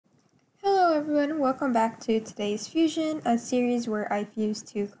everyone, welcome back to today's Fusion, a series where I fuse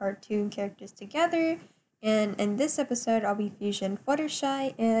two cartoon characters together, and in this episode I'll be fusing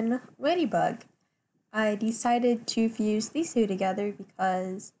Fluttershy and Ladybug. I decided to fuse these two together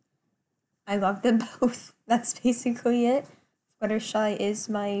because I love them both. That's basically it. Fluttershy is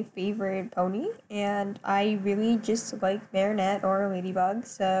my favorite pony, and I really just like Marinette or Ladybug,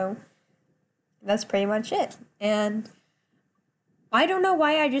 so that's pretty much it. And I don't know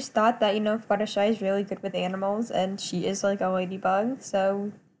why I just thought that, Fluttershy is really good with animals and she is like a ladybug,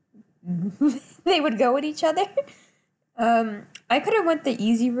 so they would go with each other. I could have went the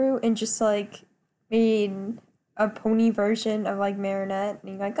easy route and just like made a pony version of like Marinette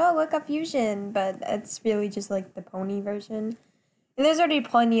and like, oh, look, a fusion, but it's really just like the pony version. And there's already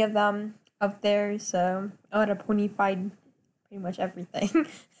plenty of them up there, so I would have ponyfied pretty much everything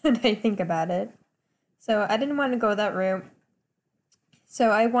when I think about it. So I didn't want to go that route.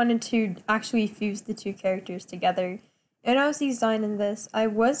 So I wanted to actually fuse the two characters together. And I was designing this, I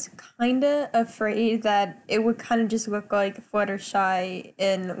was kind of afraid that it would kind of just look like Fluttershy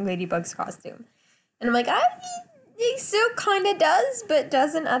in Ladybug's costume. And I'm like, it still kind of does, but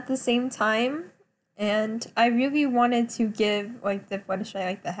doesn't at the same time. And I really wanted to give like the Fluttershy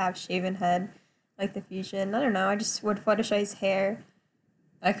like the half-shaven head, like the fusion. I don't know, I just with Fluttershy's hair.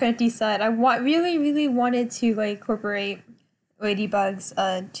 I couldn't decide. I really wanted to like incorporate Ladybug's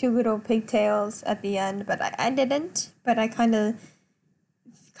two little pigtails at the end, but I didn't. But I kind of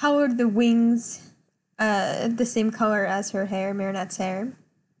colored the wings the same color as her hair, Marinette's hair.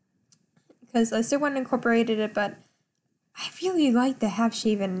 Because I still want to incorporate it, but I really like the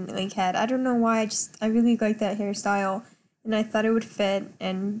half-shaven like head. I don't know why, I really like that hairstyle. And I thought it would fit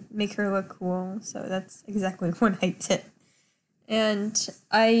and make her look cool, so that's exactly what I did. And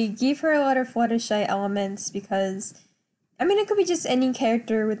I gave her a lot of Fluttershy elements because it could be just any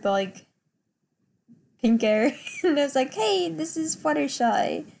character with, like, pink hair. And I was like, hey, this is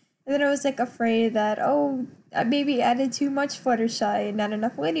Fluttershy. And then I was, like, afraid that, oh, I maybe added too much Fluttershy and not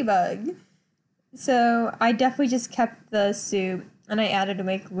enough Ladybug. So I definitely just kept the suit, and I added,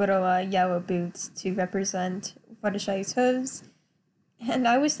 like, little yellow boots to represent Fluttershy's hooves. And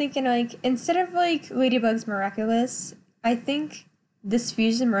I was thinking, like, instead of, like, Ladybug's Miraculous, I think this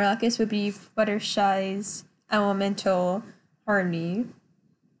fusion Miraculous would be Fluttershy's elemental harmony,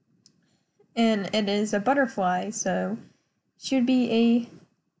 and it is a butterfly, so should be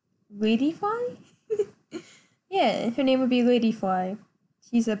a Ladyfly. Yeah, her name would be Ladyfly.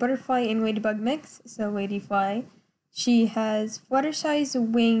 She's a butterfly and ladybug mix, so Ladyfly. She has Fluttershy's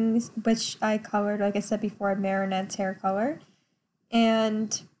wings, which I colored, like I said before, Marinette's hair color,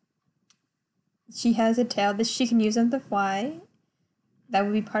 and she has a tail that she can use on the fly. That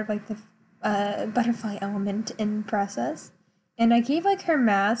would be part of like the butterfly element in process. And I gave like her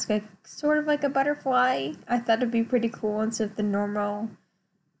mask like sort of like a butterfly. I thought it'd be pretty cool instead of the normal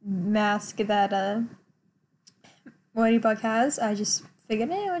mask that Ladybug has. I just figured,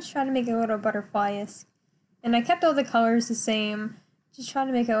 let's try to make it a little butterfly-esque. And I kept all the colors the same, just trying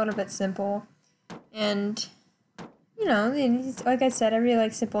to make it a little bit simple. And like I said, I really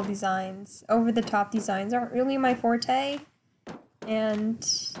like simple designs. Over-the-top designs aren't really my forte. And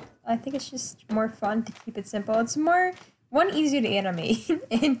I think it's just more fun to keep it simple. It's more, one, easier to animate,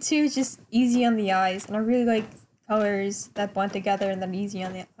 and two, just easy on the eyes. And I really like colors that blend together and then easy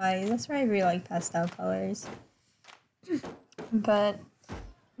on the eyes. That's why I really like pastel colors. But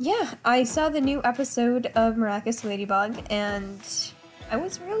yeah, I saw the new episode of Miraculous Ladybug, and I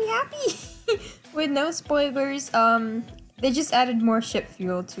was really happy. With no spoilers, they just added more ship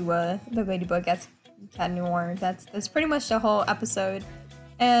fuel to the Ladybug Cat Noir. That's pretty much the whole episode.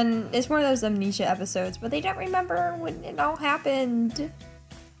 And it's one of those amnesia episodes, but they don't remember when it all happened.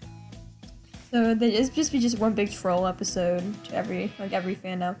 So it's just one big troll episode to every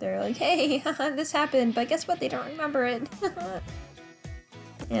fan out there. Like, hey, this happened, but guess what? They don't remember it.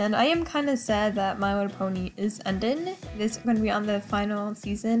 And I am kind of sad that My Little Pony is ended. This is going to be on the final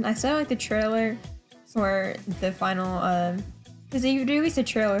season. I saw like the trailer for the final, because they released a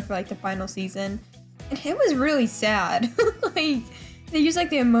trailer for like the final season, and it was really sad. Like, they used like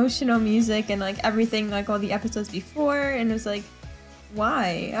the emotional music and like everything, like all the episodes before, and it was like,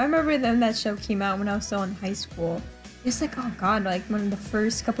 why? I remember when that show came out when I was still in high school. It's like, oh god, like one of the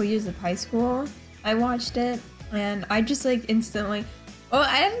first couple years of high school, I watched it, and I just like instantly, well,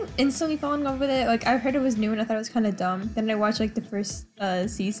 I didn't instantly fall in love with it. Like, I heard it was new and I thought it was kind of dumb. Then I watched like the first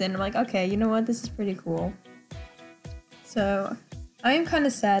season. I'm like, okay, you know what? This is pretty cool. So I am kind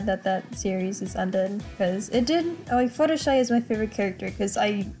of sad that that series is ended, because it did, like, Fluttershy is my favorite character because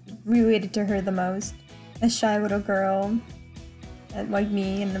I related to her the most. A shy little girl. like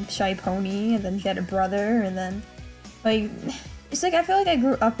me and a shy pony, and then she had a brother, and then like it's like I feel like I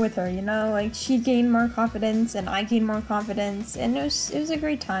grew up with her, you know, like she gained more confidence and I gained more confidence, and it was a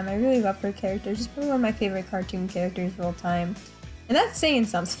great time. I really love her character. She's probably one of my favorite cartoon characters of all time, and that's saying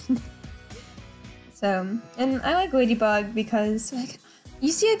something. So, and I like Ladybug because like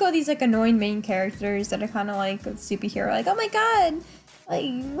you see like all these like annoying main characters that are kind of like a superhero, like oh my god,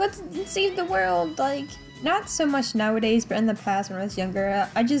 like let's save the world, like. Not so much nowadays, but in the past when I was younger,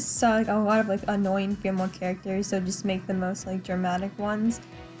 I just saw like a lot of like annoying female characters, so just make the most like dramatic ones.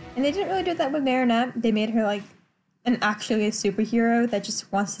 And they didn't really do that with Marinette. They made her like actually a superhero that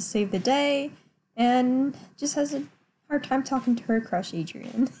just wants to save the day and just has a hard time talking to her crush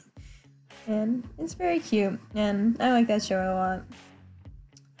Adrian. And it's very cute, and I like that show a lot.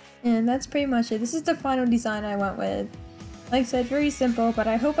 And that's pretty much it. This is the final design I went with. Like I said, very simple, but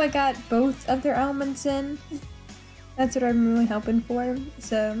I hope I got both of their elements in. That's what I'm really hoping for.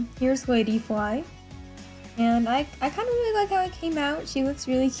 So here's Ladyfly. And I kind of really like how it came out. She looks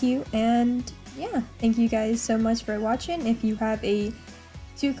really cute. And yeah, thank you guys so much for watching. If you have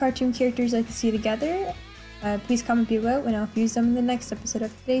two cartoon characters like to see together, please comment below and I'll fuse them in the next episode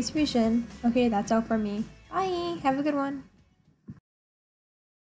of today's Fusion. Okay, that's all from me. Bye! Have a good one!